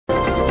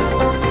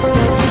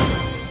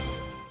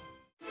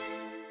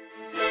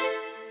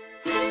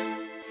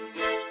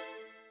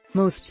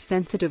Most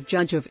sensitive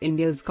judge of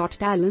India's Got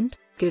Talent,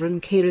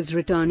 Kirron Kher is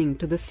returning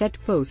to the set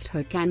post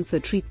her cancer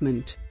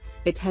treatment.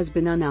 It has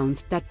been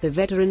announced that the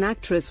veteran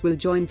actress will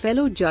join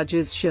fellow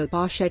judges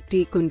Shilpa,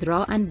 Shetty,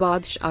 Kundra and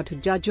Badshah to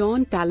judge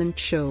on talent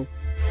show.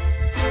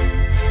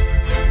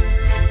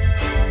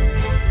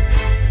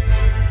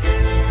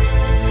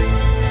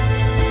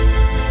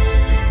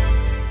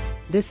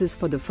 This is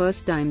for the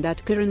first time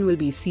that Kirron will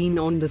be seen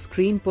on the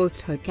screen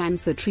post her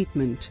cancer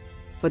treatment.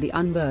 For the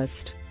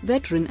unversed,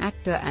 veteran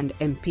actor and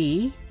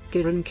MP,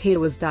 Kirron Kher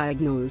was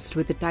diagnosed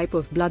with a type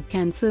of blood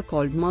cancer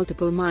called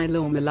multiple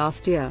myeloma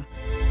last year.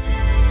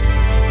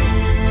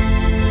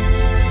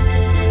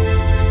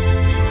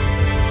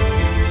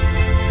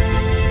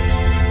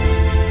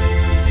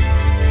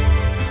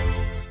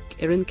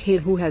 Kirron Kher,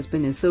 who has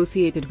been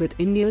associated with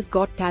India's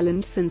Got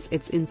Talent since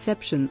its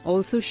inception,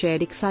 also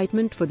shared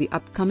excitement for the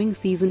upcoming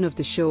season of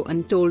the show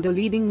and told a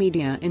leading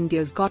media,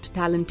 "India's Got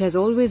Talent has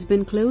always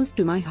been close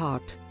to my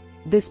heart.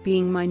 This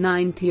being my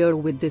 9th year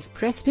with this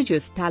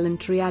prestigious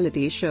talent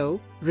reality show,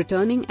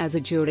 returning as a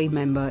jury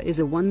member is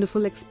a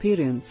wonderful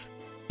experience.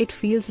 It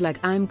feels like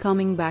I'm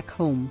coming back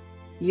home."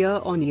 Year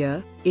on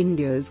year,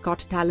 India's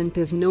Got Talent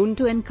is known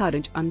to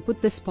encourage and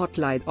put the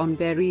spotlight on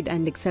varied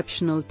and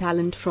exceptional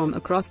talent from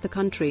across the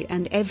country,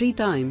 and every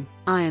time,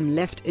 I am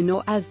left in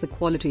awe as the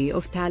quality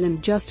of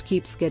talent just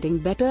keeps getting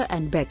better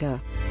and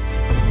better.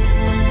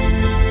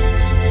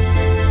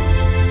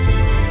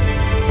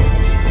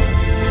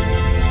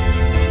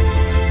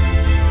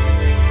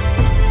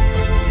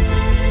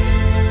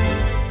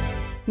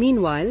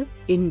 Meanwhile,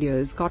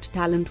 India's Got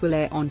Talent will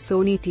air on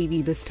Sony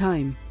TV this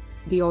time.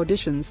 The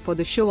auditions for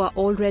the show are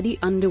already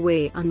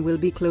underway and will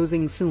be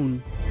closing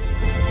soon.